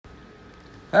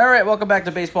All right, welcome back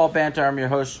to Baseball Banter. I'm your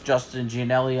host, Justin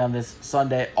Gianelli. On this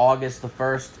Sunday, August the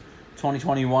 1st,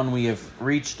 2021, we have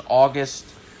reached August.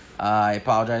 I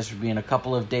apologize for being a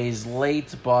couple of days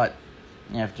late, but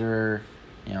after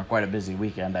quite a busy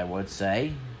weekend, I would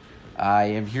say, I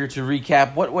am here to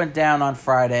recap what went down on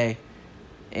Friday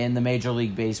in the Major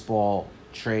League Baseball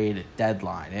trade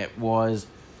deadline. It was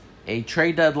a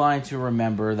trade deadline to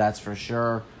remember, that's for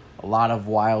sure. A lot of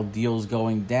wild deals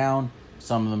going down.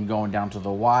 Some of them going down to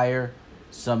the wire.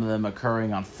 Some of them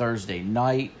occurring on Thursday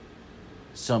night.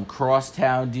 Some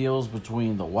crosstown deals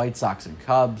between the White Sox and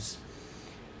Cubs.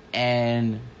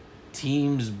 And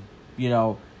teams,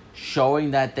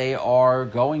 showing that they are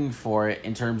going for it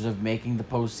in terms of making the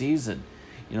postseason.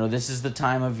 This is the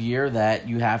time of year that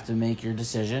you have to make your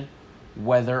decision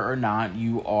whether or not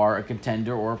you are a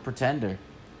contender or a pretender.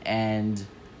 And,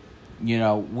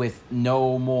 with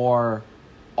no more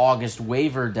August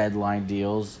waiver deadline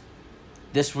deals,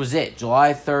 this was it.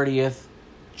 July 30th,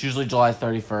 it's usually July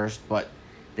 31st, but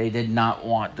they did not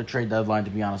want the trade deadline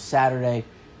to be on a Saturday,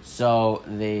 so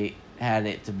they had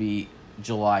it to be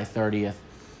July 30th.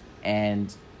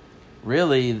 And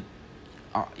really,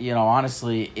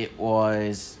 honestly, it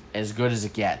was as good as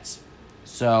it gets.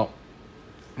 So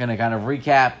I'm going to kind of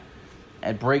recap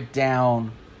and break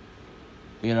down,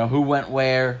 who went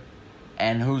where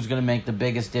and who's going to make the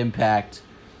biggest impact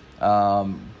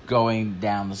going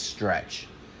down the stretch.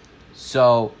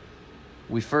 So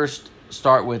we first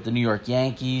start with the New York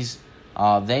Yankees.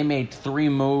 They made three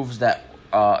moves that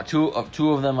two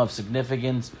of them of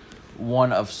significance,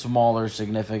 one of smaller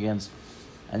significance,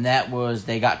 and that was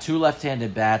they got two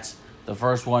left-handed bats. The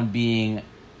first one being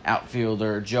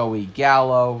outfielder Joey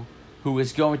Gallo, who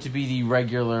is going to be the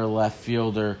regular left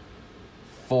fielder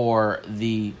for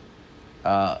the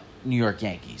New York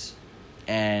Yankees.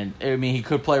 And, he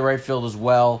could play right field as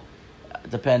well,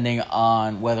 depending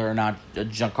on whether or not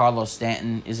Giancarlo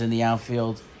Stanton is in the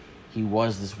outfield. He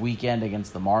was this weekend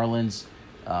against the Marlins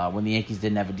when the Yankees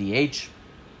didn't have a DH.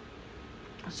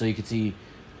 So you could see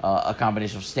a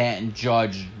combination of Stanton,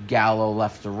 Judge, Gallo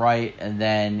left to right, and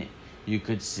then you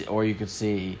could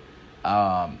see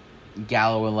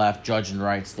Gallo in left, Judge in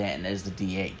right, Stanton as the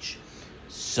DH.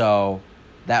 So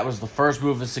that was the first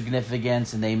move of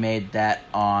significance, and they made that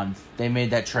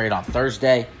trade on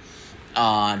Thursday.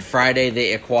 On Friday,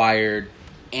 they acquired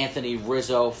Anthony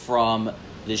Rizzo from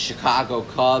the Chicago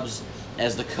Cubs.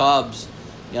 As the Cubs,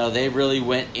 they really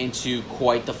went into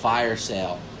quite the fire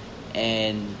sale,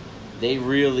 and they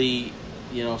really,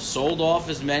 sold off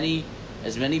as many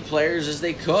players as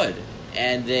they could,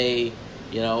 and they,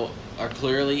 are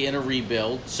clearly in a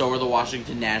rebuild. So are the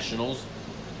Washington Nationals.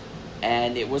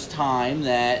 And it was time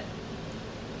that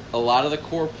a lot of the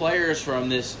core players from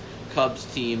this Cubs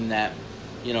team that,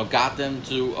 got them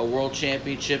to a world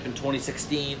championship in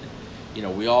 2016.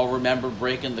 We all remember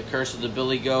breaking the curse of the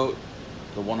Billy Goat,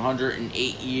 the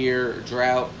 108-year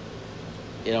drought.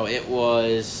 It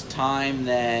was time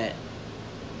that,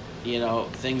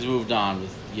 things moved on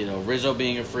with, Rizzo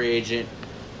being a free agent,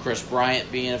 Kris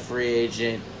Bryant being a free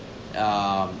agent,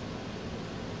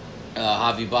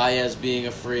 Javi Baez being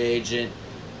a free agent.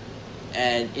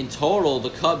 And in total, the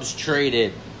Cubs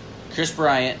traded Kris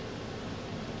Bryant,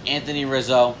 Anthony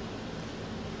Rizzo,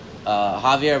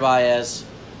 Javier Baez,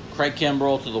 Craig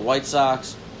Kimbrell to the White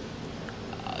Sox.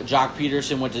 Jock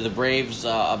Peterson went to the Braves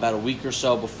about a week or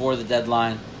so before the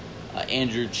deadline.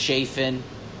 Andrew Chafin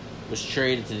was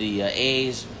traded to the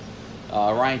A's.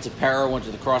 Ryan Tepera went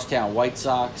to the Crosstown White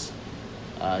Sox.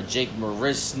 Jake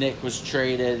Marisnick was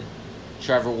traded.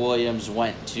 Trevor Williams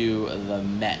went to the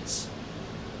Mets.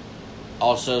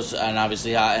 Also, and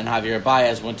obviously, and Javier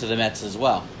Baez went to the Mets as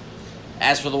well.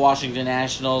 As for the Washington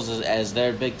Nationals, as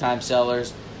their big-time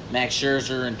sellers, Max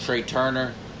Scherzer and Trey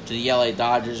Turner to the LA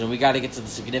Dodgers, and we got to get to the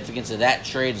significance of that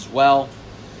trade as well.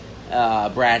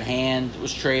 Brad Hand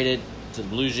was traded to the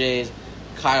Blue Jays.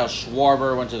 Kyle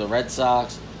Schwarber went to the Red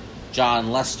Sox. John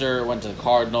Lester went to the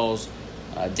Cardinals.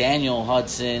 Daniel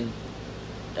Hudson,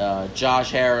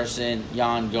 Josh Harrison,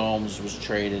 Yan Gomes were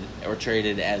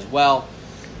traded as well.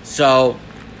 So,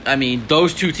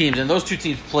 those two teams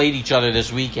played each other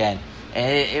this weekend,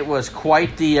 and it was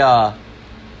quite the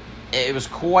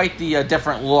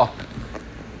different look.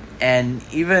 And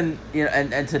even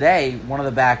and today, one of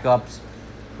the backups,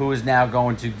 who is now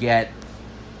going to get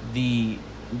the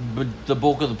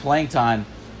bulk of the playing time,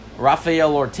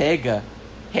 Rafael Ortega,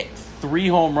 hit 3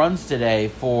 home runs today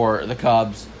for the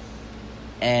Cubs.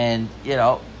 And,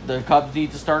 the Cubs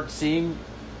need to start seeing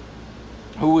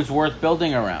who is worth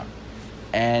building around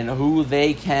and who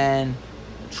they can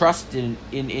trust in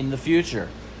the future.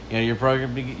 You're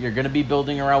going to be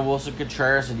building around Wilson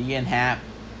Contreras and Ian Happ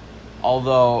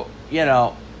Although,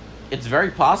 it's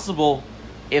very possible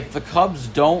if the Cubs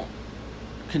don't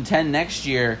contend next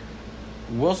year,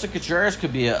 Wilson Contreras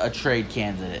could be a trade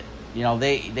candidate.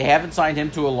 They haven't signed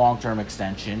him to a long-term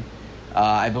extension.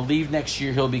 I believe next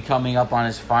year he'll be coming up on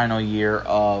his final year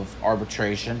of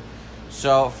arbitration.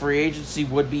 So free agency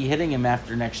would be hitting him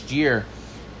after next year,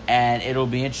 and it'll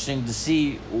be interesting to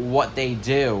see what they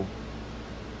do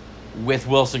with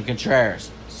Wilson Contreras.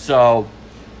 So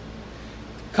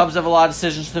Cubs have a lot of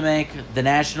decisions to make. The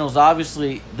Nationals,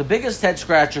 obviously, the biggest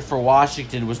head-scratcher for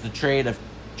Washington was the trade of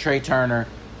Trey Turner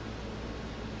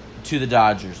to the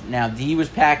Dodgers. Now, he was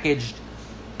packaged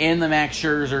in the Max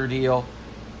Scherzer deal,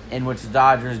 in which the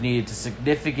Dodgers needed to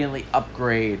significantly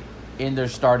upgrade in their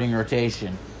starting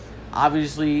rotation.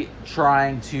 Obviously,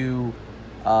 trying to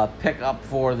pick up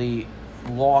for the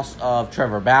loss of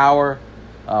Trevor Bauer.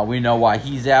 We know why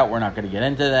he's out. We're not going to get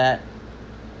into that.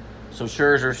 So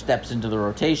Scherzer steps into the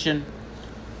rotation.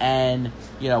 And,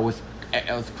 with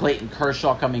Clayton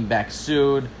Kershaw coming back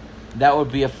soon, that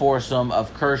would be a foursome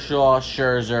of Kershaw,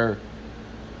 Scherzer,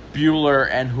 Buehler,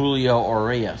 and Julio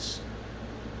Urias.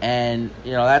 And,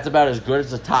 that's about as good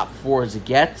as the top four as it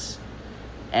gets.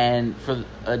 And for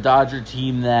a Dodger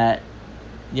team that,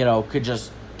 could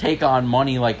just take on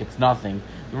money like it's nothing.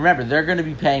 Remember, they're going to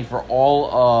be paying for all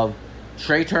of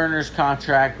Trey Turner's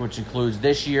contract, which includes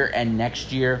this year and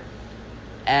next year.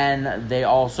 And they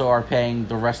also are paying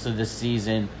the rest of this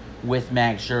season with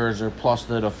Max Scherzer, plus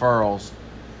the deferrals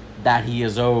that he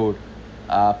is owed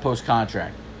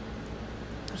post-contract.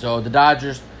 So the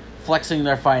Dodgers flexing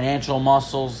their financial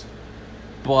muscles,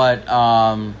 but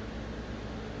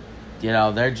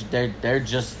they're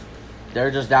just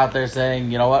out there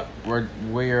saying, what,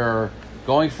 we're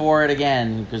going for it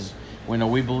again because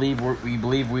we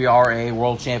believe we are a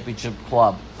world championship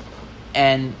club.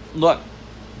 And look,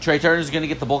 Trey Turner is going to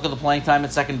get the bulk of the playing time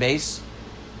at second base,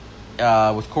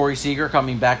 with Corey Seager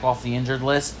coming back off the injured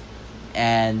list,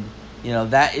 and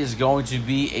that is going to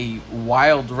be a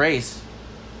wild race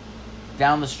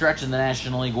down the stretch in the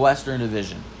National League Western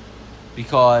Division,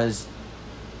 because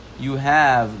you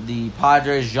have the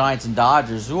Padres, Giants, and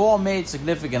Dodgers who all made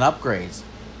significant upgrades.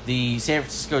 The San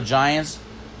Francisco Giants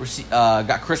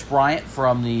got Chris Bryant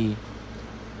from the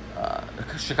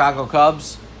Chicago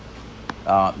Cubs.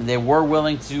 They were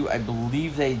willing to, I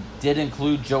believe they did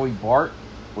include Joey Bart,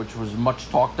 which was much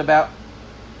talked about.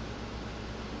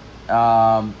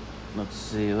 Let's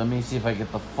see. Let me see if I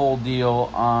get the full deal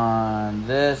on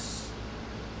this.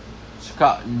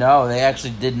 No, they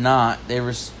actually did not.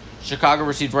 Chicago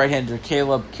received right-hander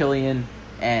Caleb Killian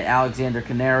and Alexander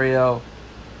Canario.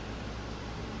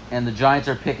 And the Giants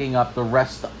are picking up the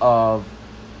rest of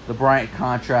the Bryant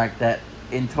contract that,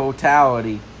 in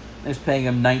totality, is paying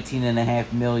him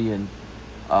 $19.5 million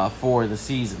for the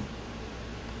season.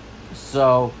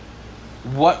 So,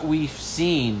 what we've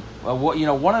seen,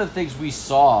 one of the things we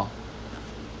saw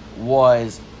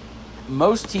was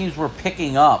most teams were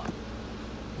picking up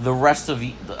the rest of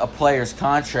a player's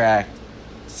contract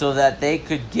so that they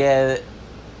could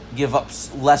give up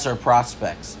lesser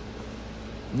prospects.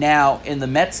 Now, in the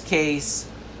Mets case,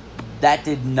 that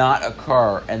did not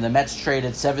occur, and the Mets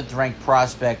traded 7th-ranked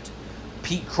prospect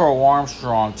Pete Crow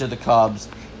Armstrong to the Cubs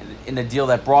in a deal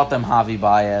that brought them Javi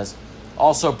Baez.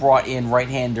 Also brought in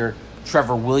right-hander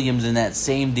Trevor Williams in that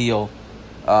same deal,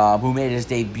 who made his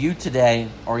debut today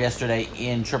or yesterday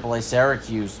in AAA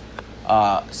Syracuse,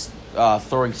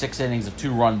 throwing 6 innings of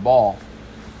 2-run ball,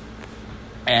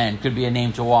 and could be a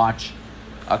name to watch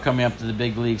coming up to the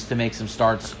big leagues to make some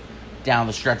starts down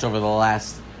the stretch over the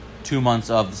last 2 months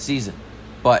of the season.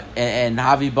 But and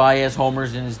Javi Baez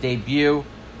homers in his debut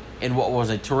in what was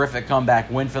a terrific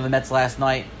comeback win for the Mets last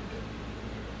night.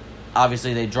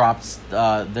 Obviously, they dropped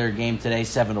their game today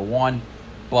 7-1,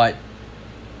 but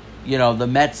the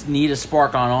Mets need a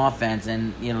spark on offense,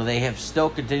 and they have still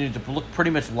continued to look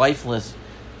pretty much lifeless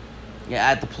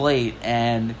at the plate,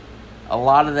 and a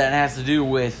lot of that has to do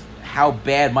with how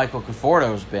bad Michael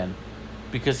Conforto has been,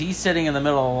 because he's sitting in the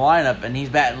middle of the lineup and he's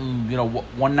batting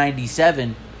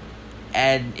 197,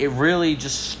 and it really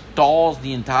just stalls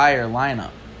the entire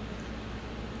lineup.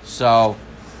 So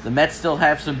the Mets still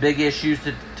have some big issues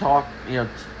to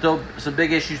still some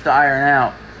big issues to iron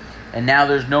out, and now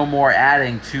there's no more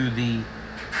adding to the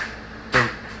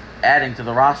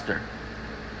roster.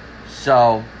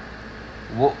 So,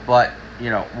 we'll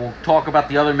talk about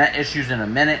the other Met issues in a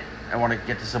minute. I want to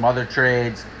get to some other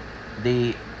trades.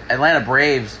 The Atlanta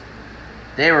Braves,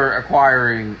 they were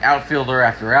acquiring outfielder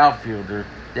after outfielder.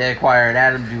 They acquired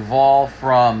Adam Duvall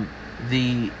from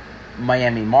the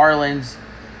Miami Marlins.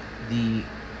 The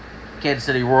Kansas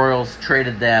City Royals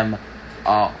traded them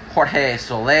Jorge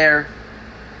Soler.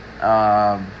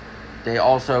 They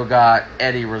also got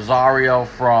Eddie Rosario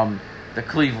from the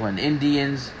Cleveland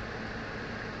Indians.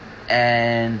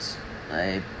 And,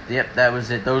 yep, that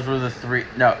was it. Those were the three.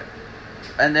 No.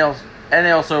 And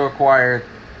they also acquired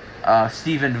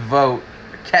Stephen Vogt,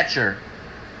 catcher,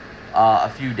 a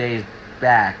few days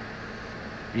back.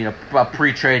 A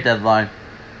pre-trade deadline.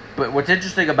 But what's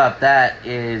interesting about that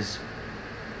is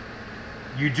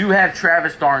you do have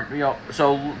Travis d'Arnaud.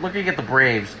 So looking at the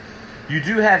Braves, you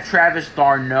do have Travis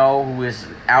d'Arnaud, who is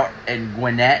out in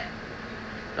Gwinnett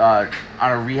on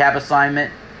a rehab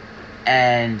assignment,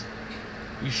 and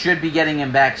you should be getting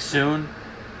him back soon.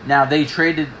 Now they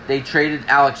traded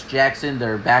Alex Jackson,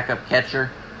 their backup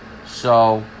catcher,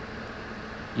 so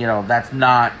that's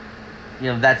not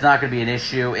going to be an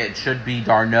issue. It should be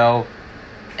d'Arnaud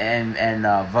and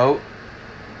Vogt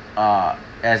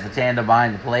as the tandem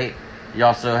behind the plate. You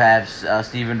also have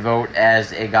Stephen Vogt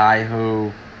as a guy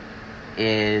who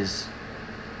is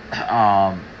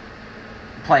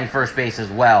playing first base as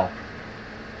well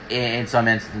in some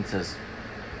instances.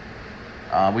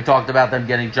 We talked about them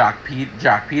getting Jock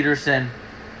Peterson.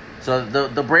 So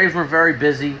the Braves were very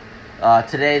busy.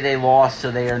 Today they lost,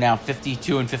 so they are now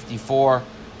 52-54,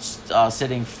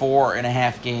 sitting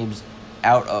 4.5 games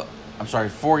out of.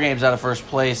 4 games out of first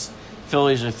place.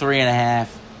 Phillies are 3.5.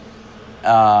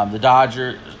 The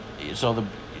Dodgers. So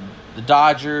the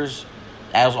Dodgers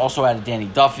also added Danny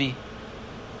Duffy.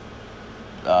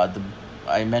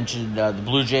 I mentioned the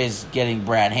Blue Jays getting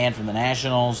Brad Hand from the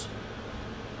Nationals.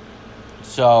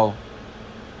 So,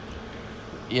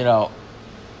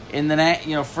 in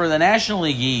the for the National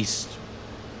League East,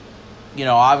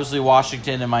 obviously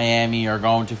Washington and Miami are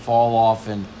going to fall off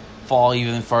and fall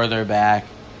even further back.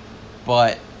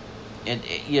 But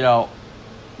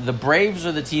the Braves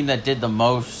are the team that did the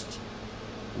most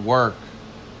work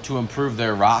to improve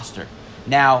their roster.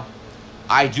 Now,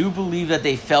 I do believe that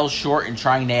they fell short in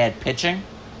trying to add pitching,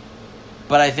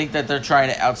 but I think that they're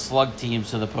trying to outslug teams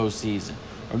to the postseason.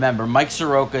 Remember, Mike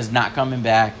Soroka is not coming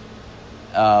back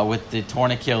with the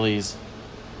torn Achilles.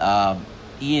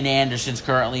 Ian Anderson's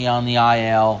currently on the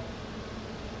IL.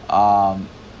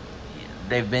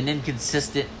 They've been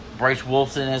inconsistent. Bryce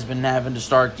Wilson has been having to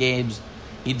start games.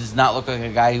 He does not look like a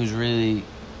guy who's really,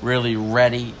 really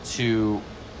ready to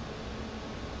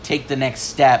take the next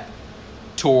step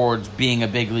towards being a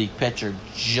big league pitcher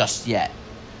just yet.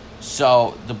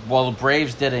 So, the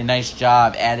Braves did a nice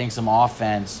job adding some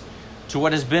offense to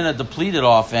what has been a depleted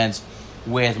offense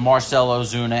with Marcell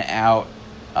Ozuna out,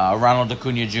 Ronald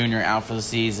Acuna Jr. out for the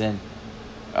season.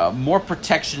 More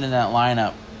protection in that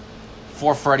lineup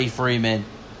for Freddie Freeman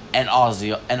and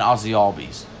Ozzy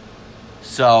Albies.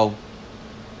 So,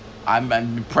 I'm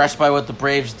impressed by what the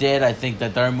Braves did. I think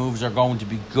that their moves are going to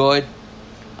be good.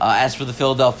 As for the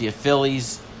Philadelphia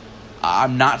Phillies,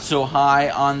 I'm not so high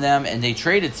on them, and they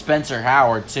traded Spencer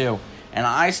Howard too. And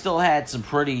I still had some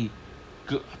pretty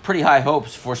high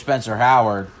hopes for Spencer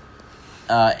Howard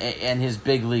and his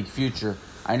big league future.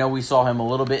 I know we saw him a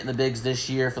little bit in the bigs this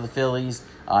year for the Phillies.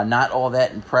 Not all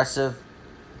that impressive.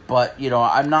 But,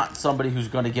 I'm not somebody who's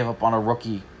going to give up on a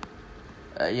rookie,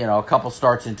 a couple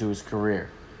starts into his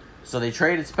career. So they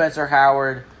traded Spencer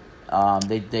Howard.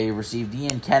 They received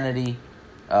Ian Kennedy,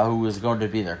 who was going to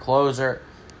be their closer.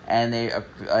 And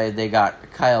they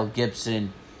got Kyle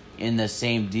Gibson in the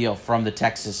same deal from the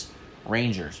Texas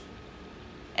Rangers.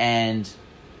 And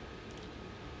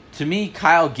to me,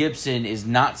 Kyle Gibson is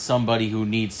not somebody who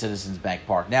needs Citizens Bank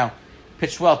Park. Now,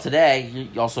 pitched well today.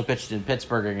 He also pitched in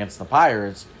Pittsburgh against the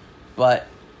Pirates. But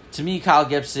to me, Kyle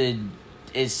Gibson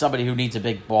is somebody who needs a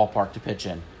big ballpark to pitch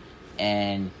in.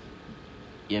 And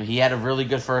he had a really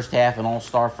good first half, an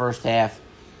all-star first half.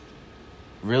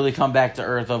 Really come back to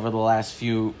earth over the last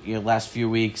few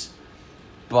weeks.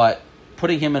 But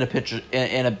putting him in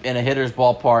a hitter's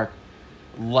ballpark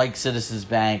like Citizens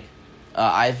Bank,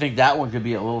 I think that one could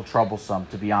be a little troublesome,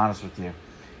 to be honest with you.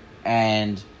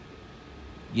 And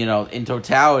in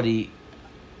totality,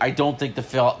 I don't think the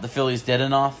Phillies did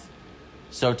enough.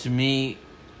 So to me,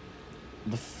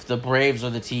 the Braves are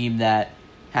the team that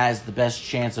has the best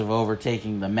chance of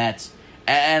overtaking the Mets.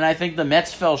 And I think the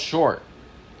Mets fell short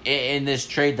in this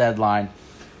trade deadline.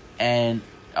 And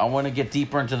I want to get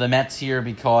deeper into the Mets here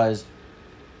because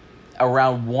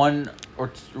between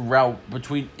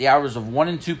the hours of 1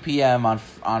 and 2 p.m.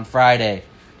 on Friday,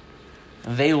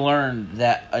 they learned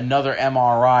that another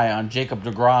MRI on Jacob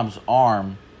deGrom's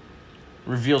arm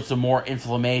revealed some more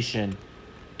inflammation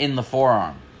in the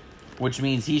forearm, which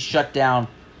means he's shut down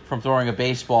from throwing a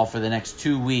baseball for the next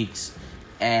 2 weeks,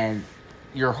 and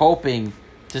you're hoping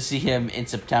to see him in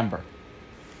September.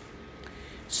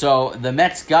 So the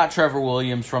Mets got Trevor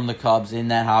Williams from the Cubs in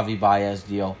that Javi Baez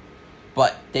deal,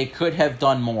 but they could have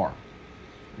done more.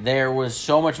 There was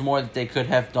so much more that they could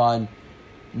have done.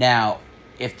 Now,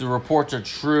 if the reports are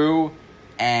true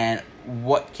and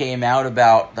what came out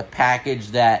about the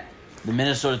package that the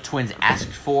Minnesota Twins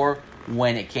asked for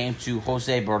when it came to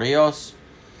Jose Barrios,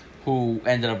 who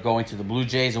ended up going to the Blue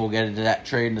Jays, and we'll get into that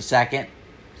trade in a second.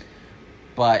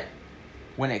 But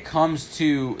when it comes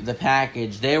to the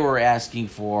package, they were asking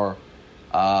for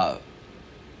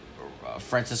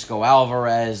Francisco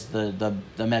Alvarez, the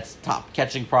Mets' top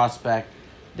catching prospect.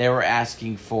 They were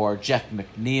asking for Jeff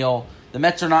McNeil. The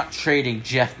Mets are not trading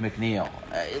Jeff McNeil,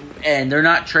 and they're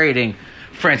not trading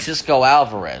Francisco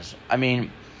Alvarez. I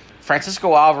mean,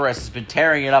 Francisco Alvarez has been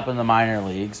tearing it up in the minor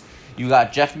leagues. You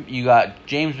got James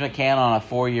McCann on a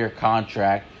 4-year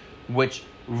contract, which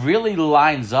really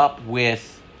lines up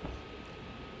with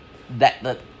that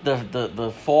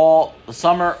the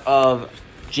summer of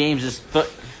James's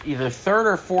either third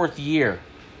or fourth year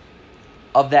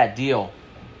of that deal.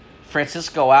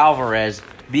 Francisco Alvarez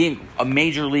being a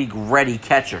major league ready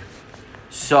catcher.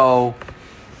 So,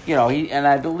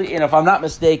 I believe, and if I'm not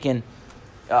mistaken,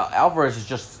 Alvarez is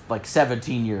just like 17,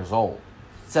 18 years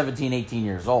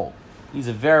old. He's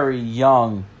a very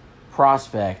young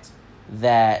prospect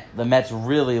that the Mets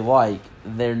really like.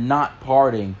 They're not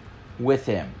parting with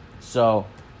him. So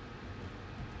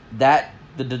that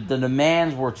the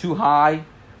demands were too high.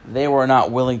 They were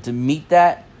not willing to meet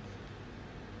that.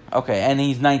 Okay, and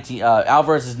he's 19.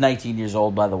 Alvarez is 19 years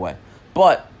old, by the way.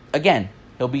 But again,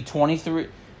 he'll be 23.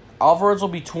 Alvarez will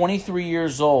be 23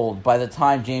 years old by the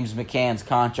time James McCann's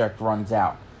contract runs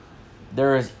out.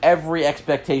 There is every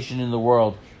expectation in the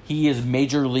world he is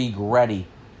major league ready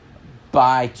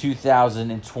by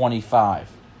 2025.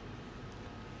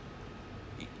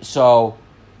 So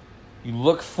you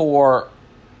look for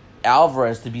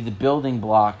Alvarez to be the building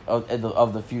block of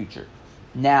the future.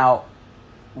 Now,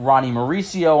 Ronnie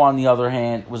Mauricio, on the other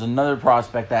hand, was another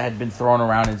prospect that had been thrown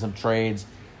around in some trades.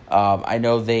 I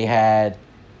know they had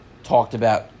talked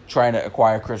about trying to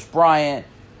acquire Chris Bryant.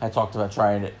 I talked about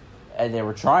they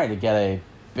were trying to get a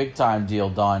big-time deal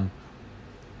done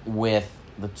with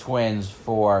the Twins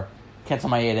for Kenta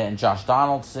Maeda and Josh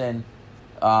Donaldson.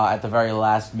 At the very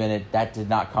last minute, that did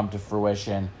not come to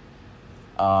fruition.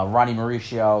 Ronnie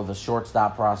Mauricio, the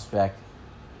shortstop prospect,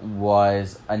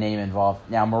 was a name involved.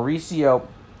 Now, Mauricio,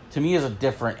 to me, is a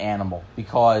different animal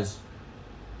because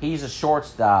he's a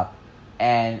shortstop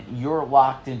and you're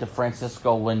locked into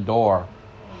Francisco Lindor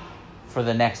for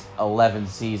the next 11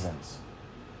 seasons.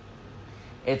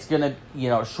 It's going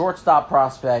to, shortstop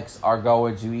prospects are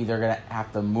going to either going to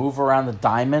have to move around the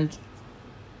diamond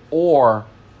or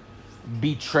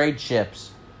be trade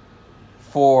chips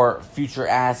for future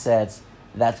assets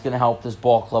that's going to help this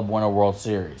ball club win a World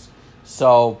Series.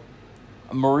 So,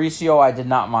 Mauricio, I did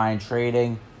not mind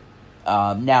trading.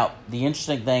 Now, the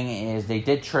interesting thing is they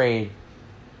did trade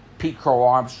Pete Crow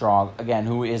Armstrong, again,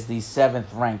 who is the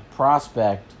 7th-ranked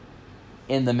prospect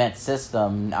in the Mets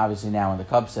system, obviously now in the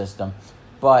Cubs system.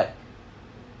 But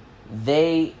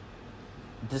they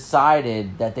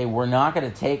decided that they were not going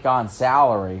to take on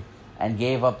salary and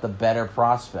gave up the better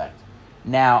prospect.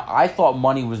 Now, I thought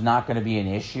money was not going to be an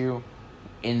issue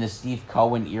in the Steve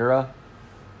Cohen era,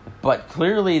 but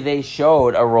clearly they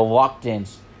showed a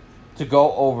reluctance to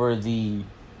go over the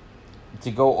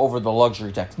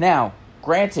luxury tax. Now,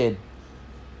 granted,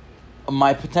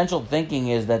 my potential thinking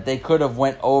is that they could have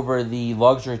went over the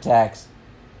luxury tax.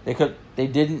 They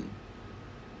didn't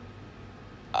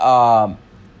go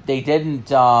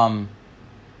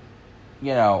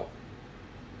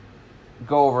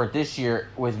over it this year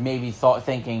with maybe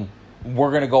thinking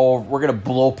we're gonna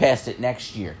blow past it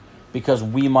next year because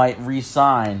we might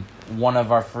re-sign one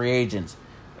of our free agents,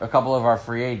 a couple of our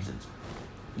free agents.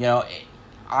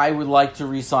 I would like to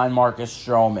re-sign Marcus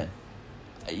Stroman,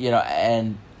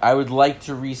 and I would like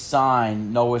to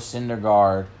re-sign Noah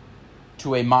Syndergaard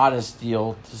to a modest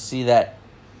deal to see that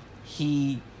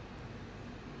he,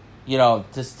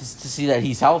 to see that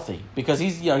he's healthy, because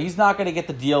he's not going to get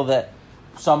the deal that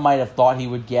some might have thought he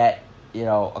would get,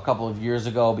 a couple of years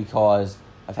ago because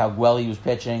of how well he was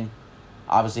pitching.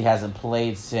 Obviously hasn't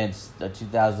played since the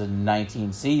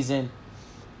 2019 season.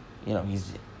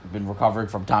 He's been recovering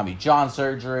from Tommy John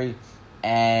surgery,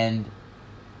 and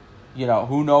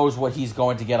who knows what he's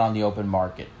going to get on the open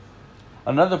market.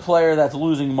 Another player that's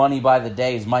losing money by the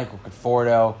day is Michael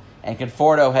Conforto, and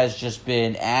Conforto has just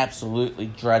been absolutely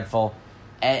dreadful.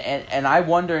 And I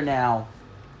wonder now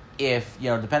if,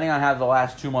 depending on how the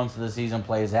last 2 months of the season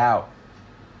plays out,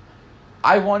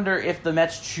 I wonder if the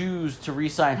Mets choose to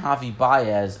re-sign Javi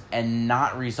Baez and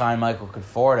not re-sign Michael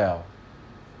Conforto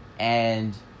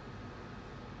and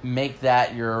make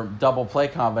that your double play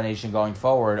combination going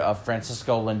forward of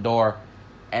Francisco Lindor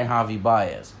and Javi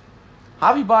Baez.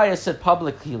 Javi Baez said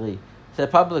publicly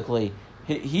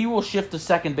he will shift to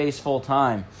second base full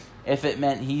time if it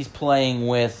meant he's playing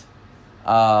with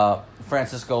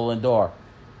Francisco Lindor.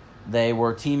 They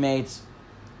were teammates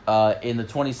in the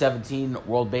 2017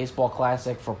 World Baseball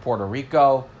Classic for Puerto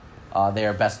Rico. They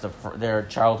are they're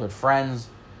childhood friends,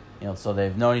 so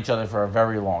they've known each other for a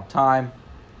very long time.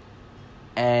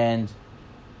 And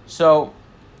so,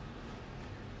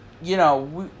 we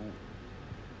don't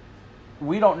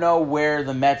know where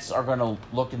the Mets are going to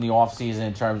look in the offseason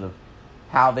in terms of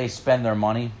how they spend their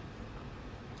money.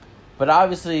 But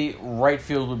obviously, right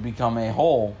field would become a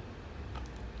hole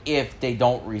if they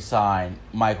don't re-sign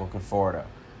Michael Conforto.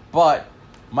 But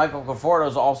Michael Conforto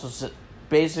is also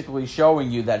basically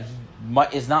showing you that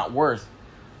he is not worth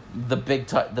the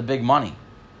big money.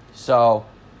 So,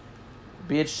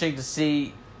 be interesting to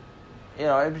see.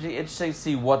 It'd be interesting to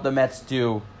see what the Mets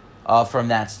do from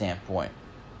that standpoint.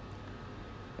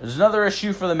 There's another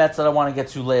issue for the Mets that I want to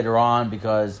get to later on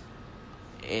because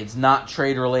it's not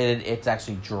trade related. It's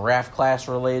actually draft class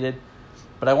related.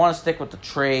 But I want to stick with the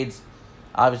trades.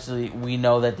 Obviously, we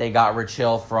know that they got Rich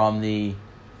Hill from the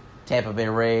Tampa Bay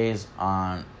Rays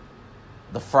on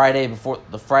the Friday before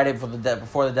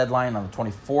the deadline on the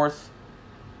 24th.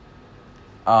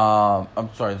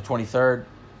 I'm sorry, the 23rd.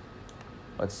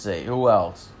 Let's see, who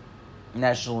else?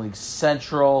 National League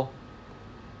Central.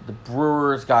 The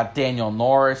Brewers got Daniel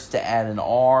Norris to add an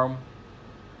arm.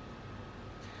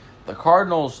 The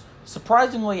Cardinals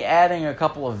surprisingly adding a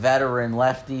couple of veteran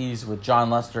lefties with John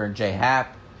Lester and Jay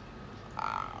Happ.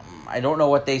 I don't know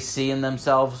what they see in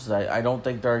themselves. I don't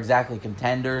think they're exactly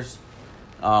contenders.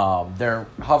 They're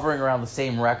hovering around the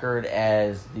same record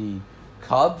as the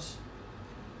Cubs,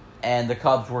 and the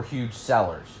Cubs were huge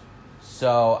sellers.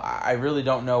 So I really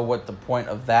don't know what the point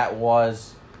of that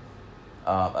was.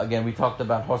 Again, we talked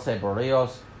about Jose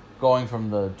Berrios going from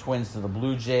the Twins to the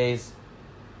Blue Jays.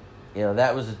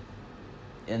 That was,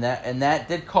 and that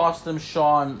did cost them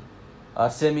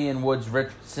Simeon Woods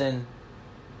Richardson,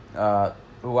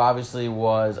 who obviously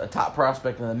was a top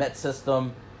prospect in the Met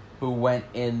system, who went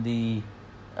in the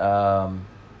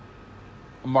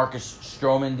Marcus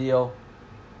Stroman deal.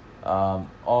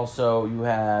 Also, you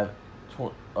have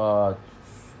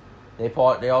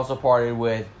they also parted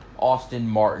with Austin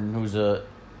Martin, who's a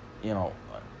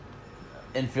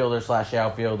infielder /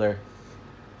 outfielder.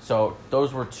 So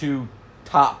those were two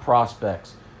top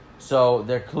prospects. So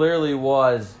there clearly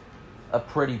was a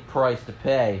pretty price to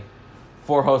pay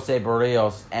for Jose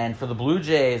Berrios. And for the Blue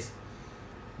Jays,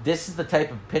 this is the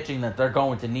type of pitching that they're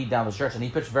going to need down the stretch. And he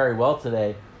pitched very well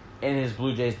today in his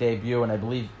Blue Jays debut, and I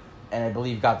believe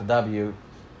got the W.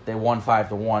 They won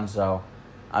 5-1, so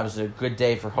obviously a good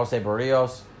day for Jose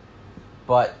Berrios.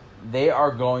 But they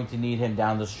are going to need him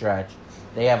down the stretch.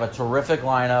 They have a terrific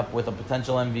lineup with a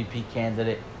potential MVP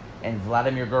candidate and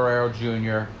Vladimir Guerrero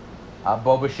Jr.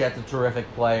 Bo Bichette's a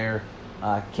terrific player.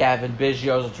 Kevin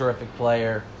Biggio's a terrific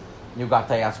player. You got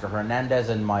Teoscar Hernandez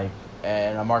and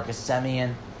Marcus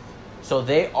Semien. So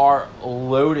they are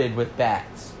loaded with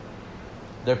bats.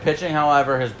 Their pitching,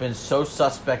 however, has been so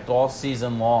suspect all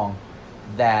season long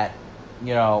that,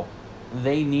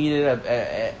 they needed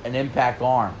an impact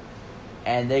arm.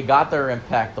 And they got their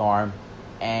impact arm.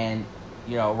 And,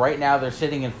 right now they're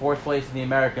sitting in fourth place in the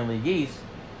American League East.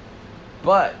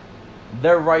 But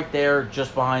they're right there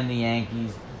just behind the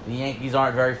Yankees. The Yankees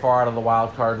aren't very far out of the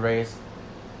wild card race.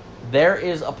 There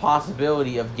is a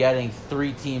possibility of getting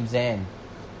 3 teams in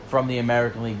from the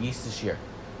American League East this year.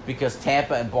 Because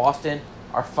Tampa and Boston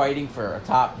are fighting for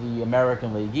atop the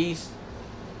American League East.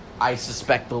 I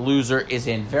suspect the loser is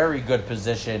in very good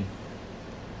position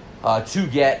to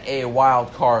get a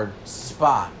wild card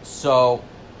spot. So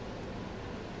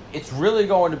it's really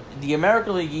the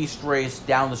American League East race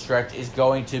down the stretch is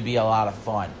going to be a lot of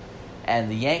fun. And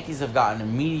the Yankees have gotten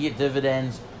immediate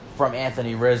dividends from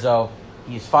Anthony Rizzo.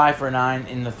 He's 5 for 9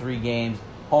 in the 3 games.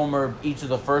 Homered each of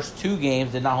the first 2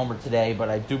 games. Did not homer today, but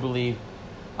I do believe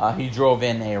he drove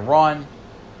in a run.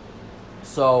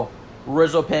 So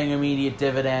Rizzo paying immediate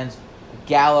dividends.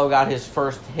 Gallo got his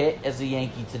first hit as a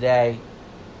Yankee today.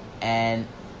 And,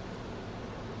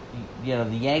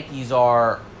 the Yankees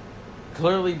are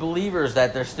clearly believers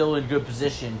that they're still in good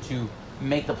position to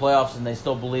make the playoffs, and they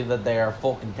still believe that they are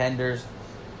full contenders.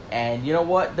 And you know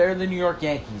what? They're the New York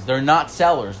Yankees. They're not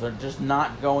sellers. They're just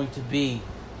not going to be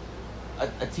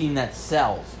a team that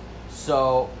sells.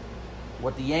 So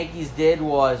What the Yankees did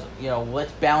was,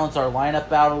 let's balance our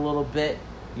lineup out a little bit.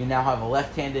 You now have a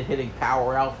left-handed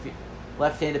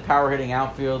power hitting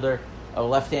outfielder, a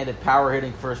left-handed power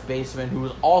hitting first baseman who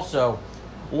is also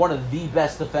one of the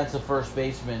best defensive first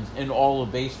basemen in all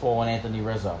of baseball, in Anthony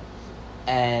Rizzo.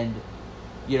 And,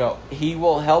 he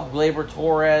will help Gleyber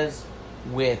Torres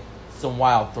with some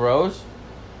wild throws.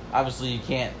 Obviously, you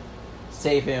can't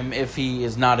save him if he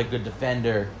is not a good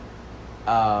defender,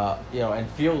 and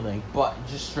fielding, but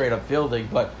just straight up fielding.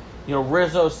 But,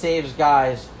 Rizzo saves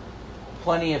guys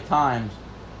plenty of times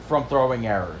from throwing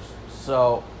errors.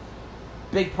 So,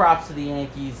 big props to the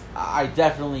Yankees. I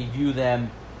definitely view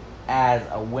them as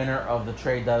a winner of the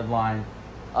trade deadline.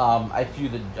 I view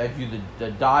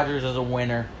the Dodgers as a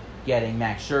winner, getting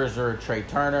Max Scherzer or Trey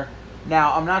Turner.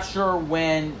 Now, I'm not sure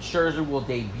when Scherzer will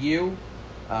debut.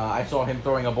 I saw him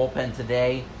throwing a bullpen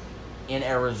today in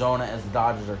Arizona as the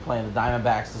Dodgers are playing the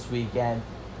Diamondbacks this weekend.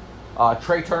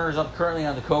 Trey Turner's currently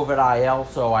on the COVID IL,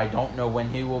 so I don't know when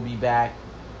he will be back.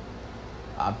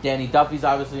 Danny Duffy's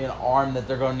obviously an arm that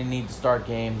they're going to need to start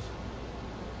games.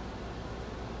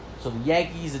 So the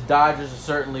Yankees, the Dodgers are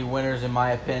certainly winners in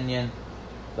my opinion.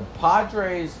 The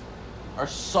Padres are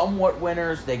somewhat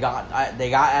winners. They got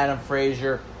Adam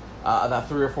Frazier about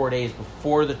 3 or 4 days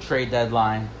before the trade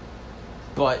deadline,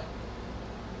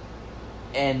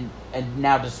 and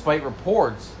now despite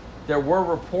reports, there were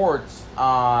reports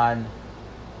on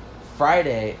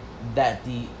Thursday that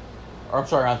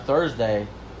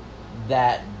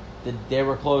they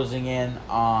were closing in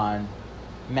on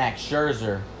Max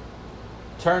Scherzer.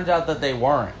 Turns out that they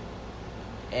weren't.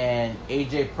 And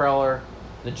A.J. Preller,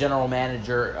 the general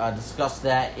manager, discussed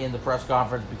that in the press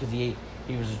conference because he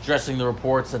was addressing the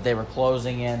reports that they were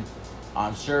closing in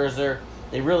on Scherzer.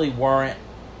 They really weren't.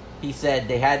 He said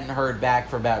they hadn't heard back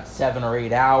for about 7 or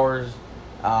 8 hours.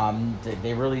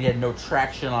 They really had no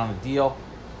traction on a deal.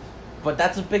 But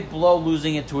that's a big blow,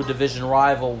 losing it to a division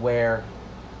rival where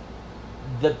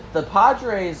the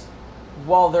Padres,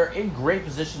 while they're in great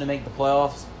position to make the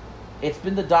playoffs, it's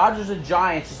been the Dodgers and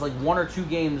Giants just like 1 or 2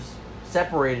 games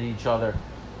separated each other.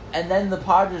 And then the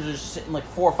Padres are sitting like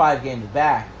 4 or 5 games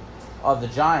back of the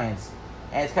Giants.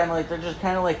 And it's kind of like they're just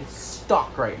kind of like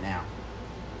stuck right now.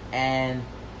 And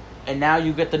now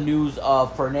you get the news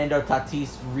of Fernando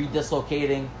Tatis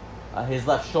redislocating his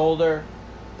left shoulder,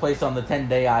 placed on the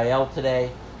 10-day IL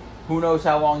today. Who knows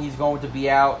how long he's going to be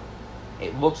out.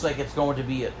 It looks like it's going to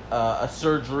be a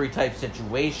surgery-type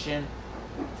situation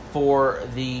for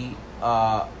the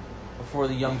young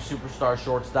superstar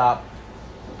shortstop.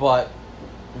 But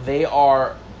they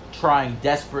are trying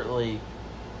desperately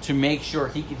to make sure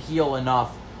he could heal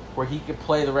enough where he could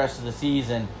play the rest of the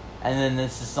season. And then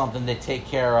this is something they take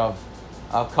care of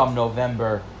come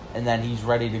November, and then he's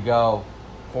ready to go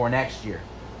for next year.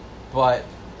 But,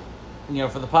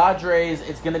 for the Padres,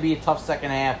 it's going to be a tough second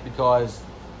half because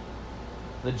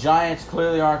the Giants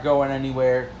clearly aren't going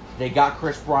anywhere. They got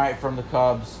Chris Bryant from the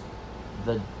Cubs.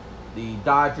 The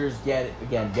Dodgers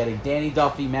getting Danny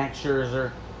Duffy, Max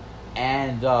Scherzer,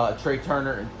 and Trey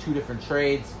Turner in 2 different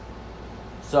trades.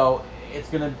 So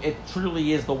it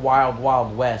truly is the wild,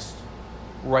 wild west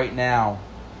right now,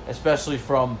 especially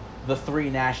from the 3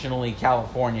 National League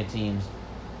California teams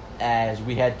as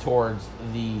we head towards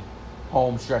the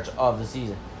home stretch of the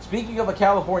season. Speaking of a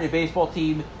California baseball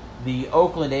team, the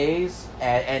Oakland A's,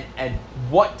 and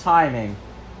what timing.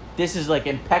 This is like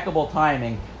impeccable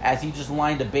timing as he just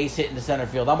lined a base hit into center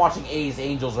field. I'm watching A's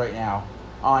Angels right now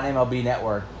on MLB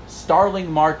Network.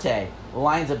 Starling Marte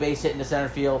lines a base hit into center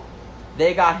field.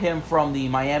 They got him from the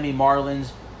Miami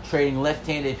Marlins, trading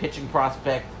left-handed pitching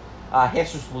prospect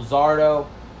Jesus Luzardo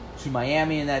to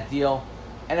Miami in that deal.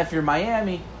 And if you're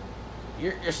Miami,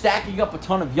 you're stacking up a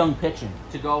ton of young pitching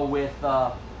to go with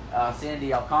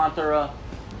Sandy Alcantara,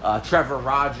 Trevor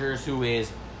Rogers, who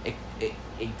is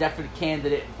a definite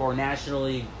candidate for National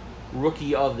League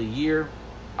Rookie of the Year.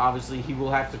 Obviously, he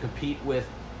will have to compete with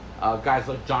guys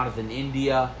like Jonathan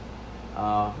India,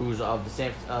 who's of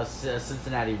the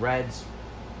Cincinnati Reds.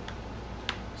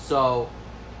 So,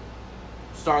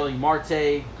 Starling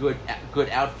Marte, good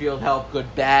outfield help,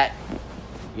 good bat.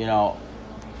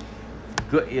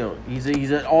 Good.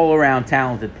 He's an all-around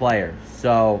talented player.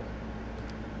 So,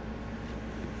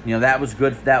 that was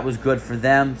good. That was good for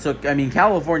them. So,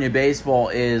 California baseball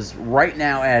is right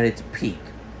now at its peak,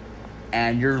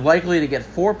 and you're likely to get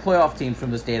 4 playoff teams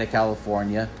from the state of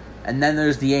California, and then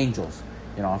there's the Angels.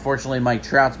 Unfortunately, Mike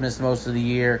Trout's missed most of the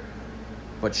year,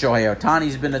 but Shohei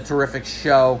Ohtani's been a terrific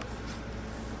show.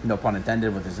 No pun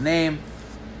intended with his name.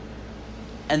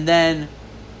 And then,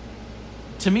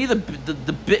 to me, the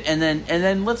bit, and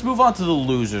then let's move on to the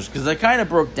losers, because I kind of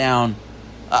broke down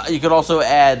You could also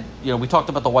add, we talked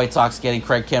about the White Sox getting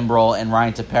Craig Kimbrell and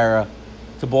Ryan Tepera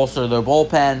to bolster their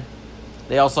bullpen.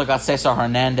 They also got Cesar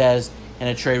Hernandez in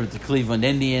a trade with the Cleveland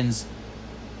Indians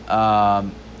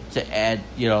to add,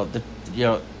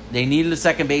 they needed a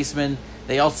second baseman.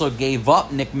 They also gave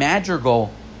up Nick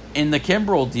Madrigal in the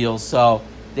Kimbrell deal, so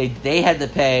they had to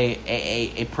pay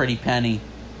a pretty penny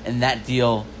in that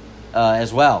deal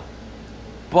as well.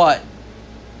 But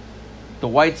the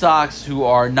White Sox, who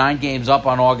are 9 games up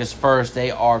on August 1st,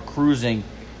 they are cruising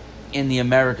in the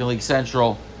American League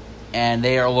Central, and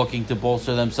they are looking to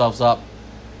bolster themselves up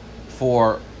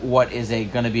for what is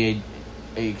going to be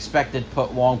a expected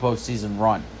long postseason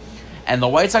run. And the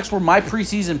White Sox were my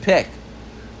preseason pick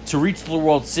to reach the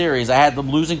World Series. I had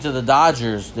them losing to the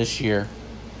Dodgers this year,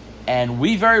 and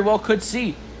we very well could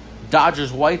see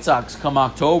Dodgers-White Sox come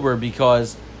October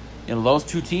because those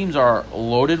two teams are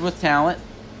loaded with talent.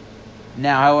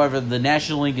 Now, however, the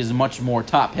National League is much more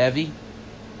top-heavy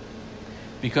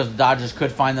because the Dodgers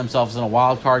could find themselves in a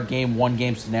wild card game,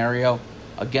 one-game scenario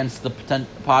against the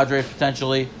Padres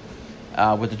potentially,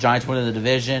 with the Giants winning the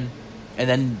division, and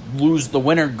then lose. The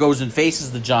winner goes and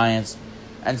faces the Giants,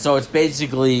 and so it's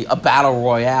basically a battle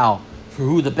royale for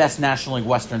who the best National League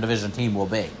Western Division team will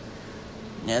be,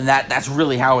 and that's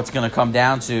really how it's going to come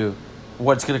down to.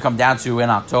 What it's going to come down to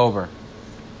in October.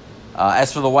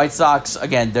 As for the White Sox,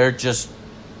 again, they're just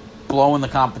blowing the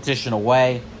competition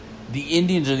away. The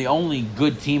Indians are the only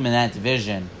good team in that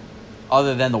division,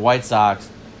 other than the White Sox.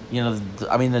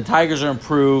 The Tigers are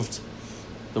improved.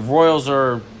 The Royals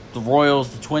are the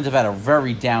Royals. The Twins have had a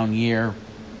very down year.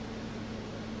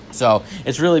 So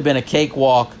it's really been a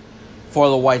cakewalk for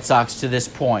the White Sox to this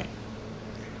point.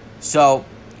 So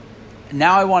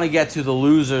now I want to get to the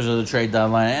losers of the trade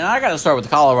deadline, and I got to start with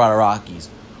the Colorado Rockies.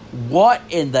 What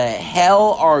in the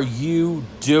hell are you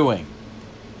doing?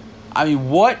 I mean,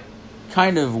 what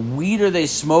kind of weed are they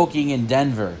smoking in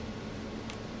Denver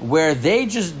where they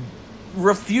just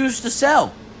refuse to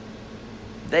sell?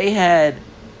 They had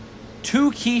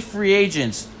 2 key free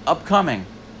agents upcoming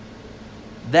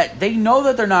that they know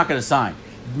that they're not going to sign.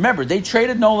 Remember, they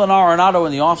traded Nolan Arenado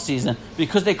in the offseason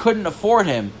because they couldn't afford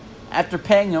him after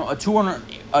paying him a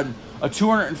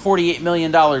 $248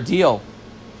 million deal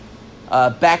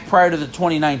back prior to the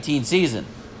 2019 season.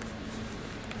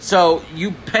 So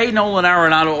you pay Nolan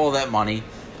Arenado all that money.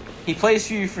 He plays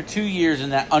for you for 2 years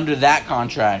under that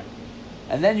contract.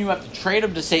 And then you have to trade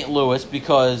him to St. Louis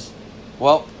because,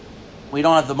 we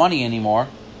don't have the money anymore.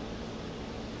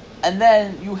 And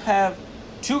then you have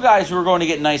 2 guys who are going to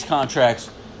get nice contracts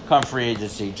come free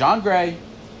agency. John Gray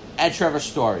and Trevor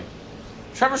Story.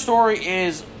 Trevor Story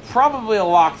is probably a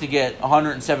lock to get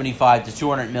 $175 to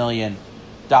 $200 million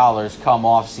come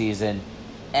off season,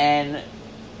 and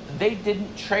they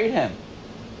didn't trade him.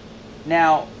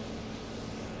 Now,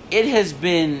 it has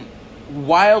been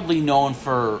wildly known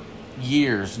for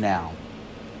years now.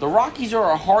 The Rockies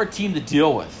are a hard team to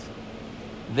deal with.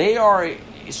 They are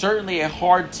certainly a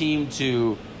hard team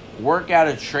to work out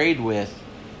a trade with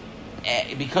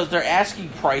because their asking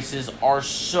prices are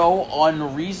so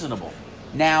unreasonable.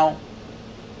 Now,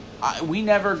 we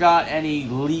never got any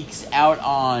leaks out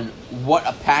on what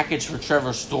a package for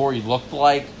Trevor Story looked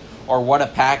like or what a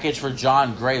package for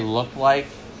John Gray looked like.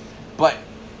 But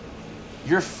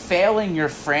you're failing your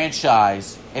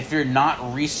franchise if you're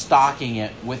not restocking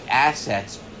it with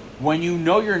assets when you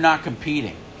know you're not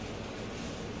competing.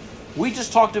 We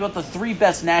just talked about the 3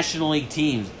 best National League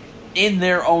teams in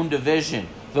their own division.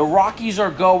 The Rockies are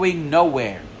going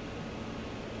nowhere.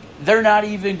 They're not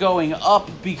even going up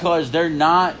because they're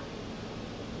not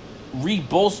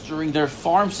rebolstering their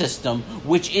farm system,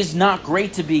 which is not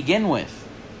great to begin with.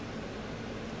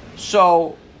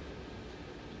 So,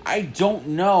 I don't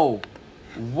know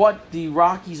what the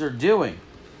Rockies are doing.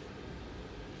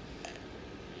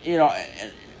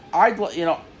 I'd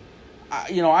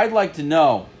like to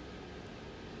know.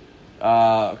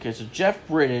 Okay, so Jeff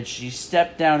Bridich, he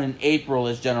stepped down in April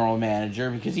as general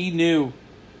manager because he knew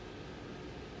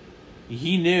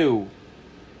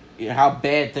how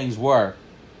bad things were.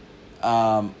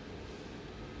 So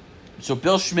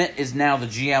Bill Schmidt is now the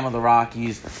GM of the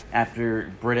Rockies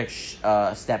after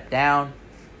Bridich stepped down.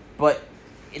 But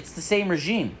it's the same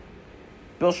regime.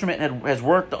 Bill Schmidt has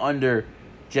worked under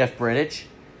Jeff Bridich.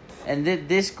 And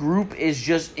this group is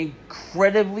just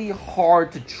incredibly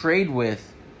hard to trade with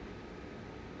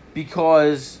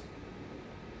because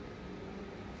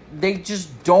they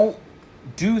just don't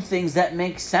do things that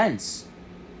make sense.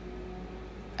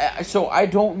 So I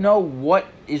don't know what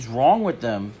is wrong with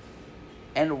them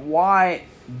and why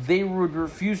they would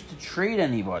refuse to trade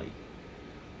anybody.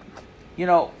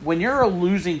 when you're a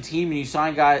losing team and you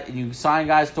sign guys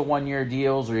to 1-year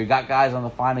deals, or you got guys on the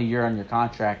final year on your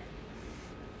contract,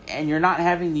 and you're not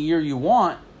having the year you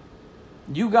want,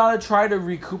 you got to try to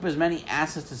recoup as many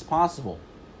assets as possible.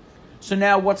 So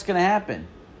now what's going to happen?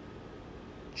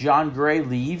 John Gray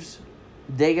leaves.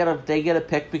 They get a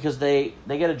pick because they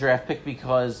get a draft pick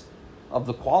because of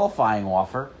the qualifying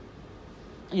offer.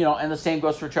 And the same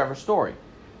goes for Trevor Story.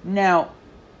 Now,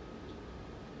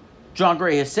 John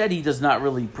Gray has said he does not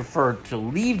really prefer to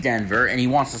leave Denver and he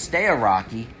wants to stay a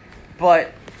Rocky,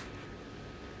 but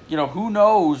who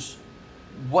knows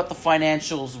what the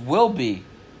financials will be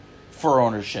for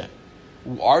ownership.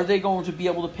 Are they going to be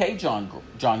able to pay John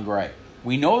Gray?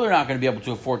 We know they're not going to be able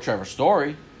to afford Trevor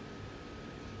Story.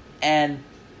 And,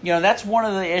 that's one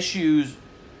of the issues.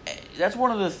 That's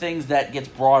one of the things that gets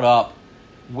brought up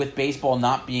with baseball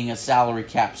not being a salary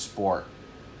cap sport.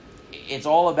 It's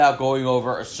all about going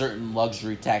over a certain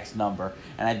luxury tax number.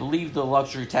 And I believe the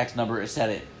luxury tax number is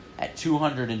set at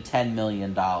 $210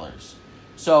 million.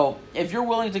 So, if you're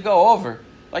willing to go over,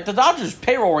 like the Dodgers'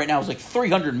 payroll right now is like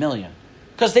 $300 million.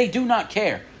 Because they do not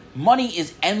care. Money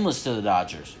is endless to the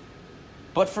Dodgers.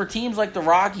 But for teams like the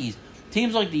Rockies,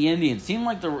 teams like the Indians, team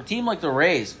like the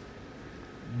Rays,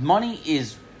 money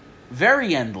is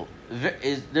very endless.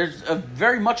 There's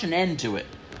very much an end to it.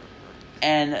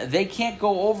 And they can't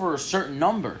go over a certain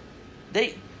number.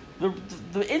 The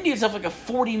Indians have like a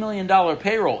 $40 million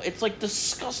payroll. It's like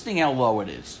disgusting how low it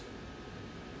is.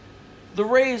 The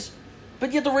Rays,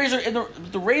 but yet the Rays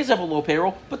have a low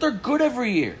payroll, but they're good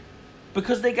every year.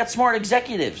 Because they got smart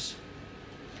executives.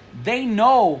 They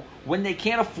know when they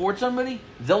can't afford somebody,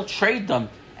 they'll trade them.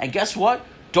 And guess what?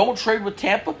 Don't trade with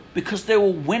Tampa because they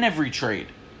will win every trade.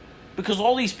 Because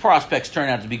all these prospects turn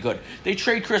out to be good. They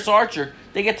trade Chris Archer,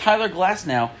 they get Tyler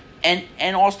Glasnow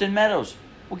and Austin Meadows.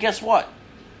 Well, guess what?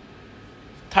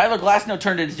 Tyler Glasnow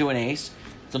turned into an ace.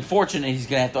 It's unfortunate he's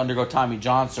going to have to undergo Tommy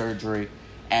John surgery,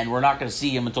 and we're not going to see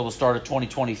him until the start of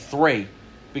 2023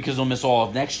 because he'll miss all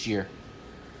of next year.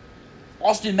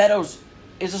 Austin Meadows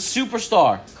is a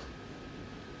superstar.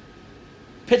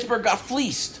 Pittsburgh got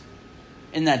fleeced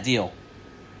in that deal.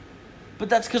 But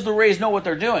that's because the Rays know what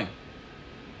they're doing.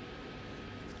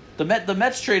 The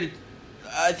Mets traded,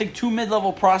 I think, 2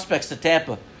 mid-level prospects to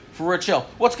Tampa for Rich Hill.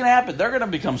 What's going to happen? They're going to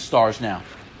become stars now.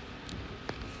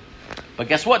 But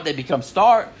guess what? They become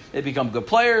They become good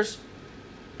players.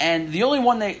 And the only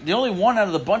one out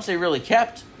of the bunch they really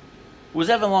kept was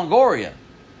Evan Longoria.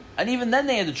 And even then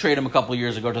they had to trade him a couple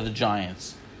years ago to the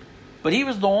Giants. But he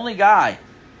was the only guy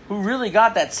who really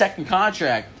got that second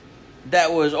contract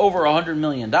that was over $100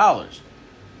 million.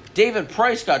 David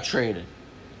Price got traded.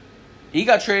 He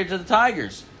got traded to the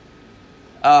Tigers.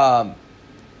 Blake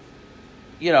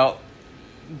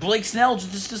Snell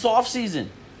just this offseason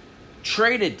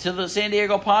traded to the San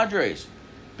Diego Padres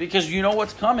because you know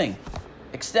what's coming.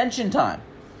 Extension time.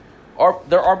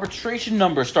 Their arbitration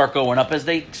numbers start going up as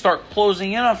they start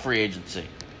closing in on free agency.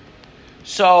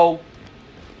 So,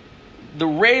 the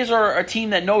Rays are a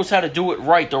team that knows how to do it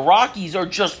right. The Rockies are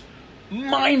just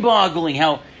mind-boggling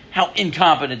how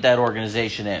incompetent that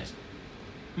organization is.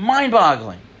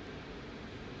 Mind-boggling.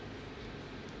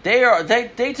 They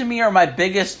to me are my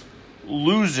biggest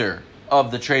loser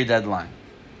of the trade deadline.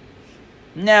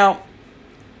 Now,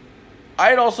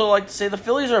 I'd also like to say the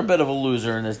Phillies are a bit of a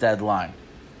loser in this deadline.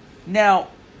 Now,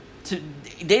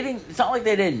 it's not like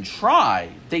they didn't try.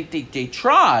 They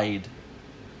tried,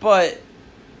 but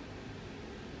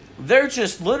they're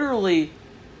just literally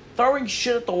throwing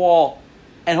shit at the wall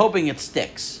and hoping it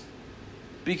sticks.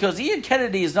 Because Ian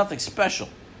Kennedy is nothing special.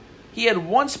 He had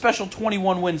one special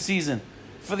 21-win season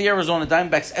for the Arizona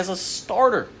Diamondbacks as a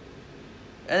starter.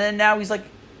 And then now he's like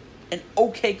an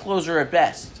okay closer at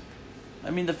best.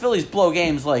 I mean, the Phillies blow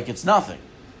games like it's nothing.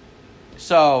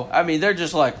 So, I mean, they're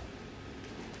just like,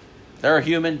 they're a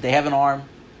human, they have an arm.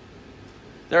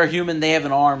 They're a human, they have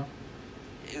an arm.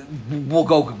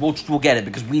 We'll get it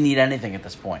because we need anything at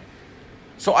this point.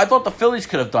 So I thought the Phillies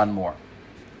could have done more.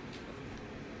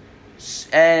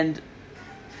 And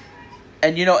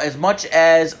as much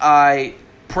as I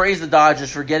praise the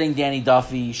Dodgers for getting Danny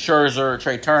Duffy, Scherzer,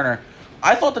 Trey Turner,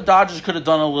 I thought the Dodgers could have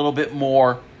done a little bit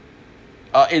more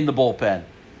in the bullpen.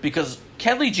 Because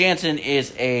Kenley Jansen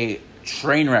is a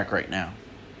train wreck right now.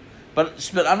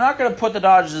 But I'm not going to put the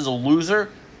Dodgers as a loser.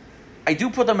 I do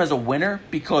put them as a winner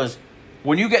because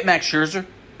when you get Max Scherzer,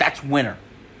 that's winner.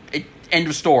 End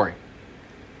of story.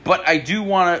 But I do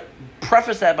want to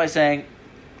preface that by saying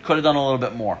could have done a little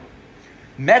bit more.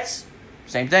 Mets,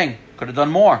 same thing. Could have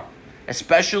done more.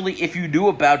 Especially if you knew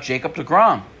about Jacob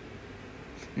deGrom.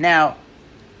 Now,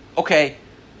 okay,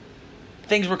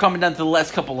 things were coming down to the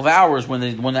last couple of hours when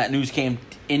that news came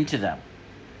into them.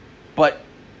 But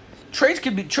trades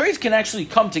can actually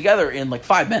come together in like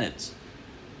 5 minutes.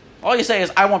 All you say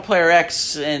is, I want player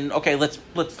X, and okay, let's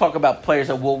talk about players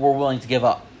that we're willing to give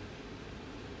up.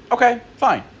 Okay,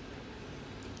 fine.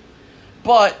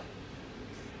 But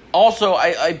also,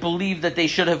 I believe that they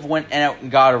should have went out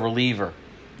and got a reliever,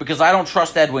 because I don't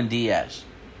trust Edwin Diaz.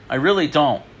 I really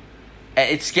don't.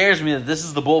 It scares me that this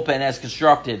is the bullpen as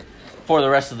constructed for the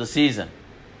rest of the season.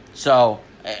 So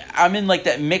I'm in like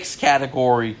that mixed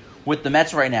category with the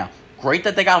Mets right now. Great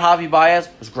that they got Javi Baez.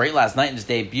 It was great last night in his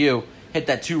debut. Hit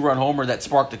that 2-run homer that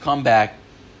sparked a comeback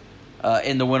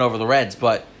in the win over the Reds.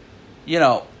 But,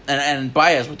 and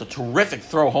Baez with a terrific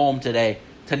throw home today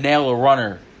to nail a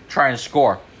runner trying to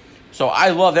score. So I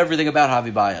love everything about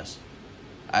Javi Baez.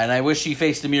 And I wish he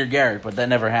faced Amir Garrett, but that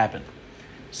never happened.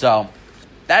 So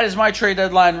that is my trade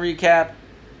deadline recap.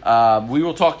 We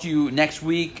will talk to you next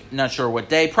week. Not sure what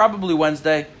day. Probably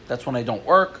Wednesday. That's when I don't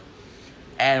work.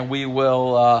 And we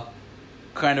will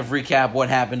kind of recap what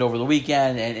happened over the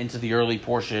weekend and into the early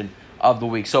portion of the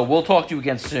week. So we'll talk to you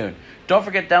again soon. Don't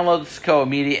forget to download the Sokoa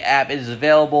Media app. It is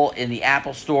available in the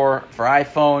Apple Store for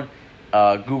iPhone,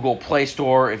 Google Play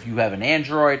Store if you have an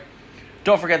Android.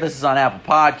 Don't forget this is on Apple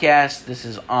Podcasts. This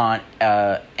is on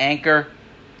Anchor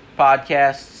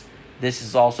Podcasts. This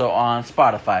is also on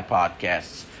Spotify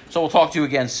Podcasts. So we'll talk to you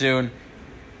again soon.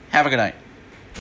 Have a good night.